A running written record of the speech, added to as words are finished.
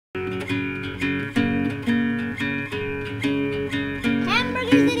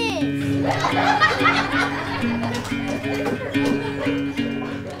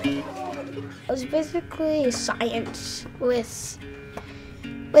basically science with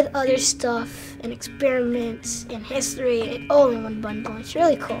other stuff and experiments and history all in one bundle. It's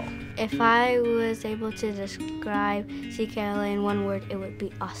really cool. If I was able to describe CKLA in one word, it would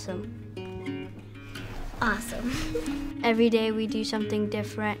be awesome. Awesome. Every day we do something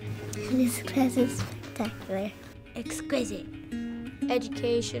different. This class is spectacular. Exquisite.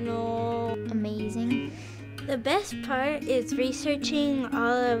 Educational. Amazing. The best part is researching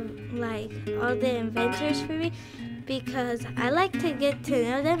all the inventors for me, because I like to get to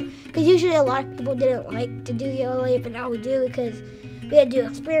know them. Because usually a lot of people didn't like to do CKLA, but now we do because we had to do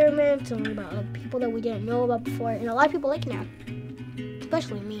experiments and learn about people that we didn't know about before, and a lot of people like it now,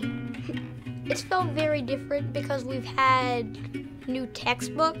 especially me. It's felt very different because we've had new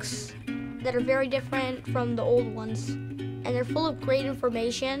textbooks that are very different from the old ones, and they're full of great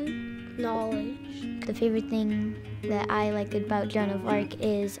information, knowledge. The favorite thing that I like about Joan of Arc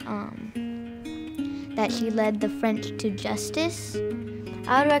is that she led the French to justice.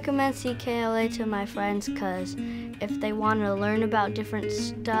 I would recommend CKLA to my friends because if they want to learn about different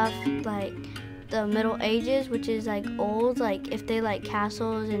stuff like the Middle Ages, which is like old, like if they like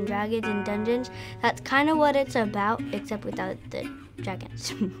castles and dragons and dungeons, that's kind of what it's about, except without the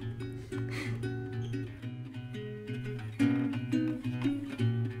dragons.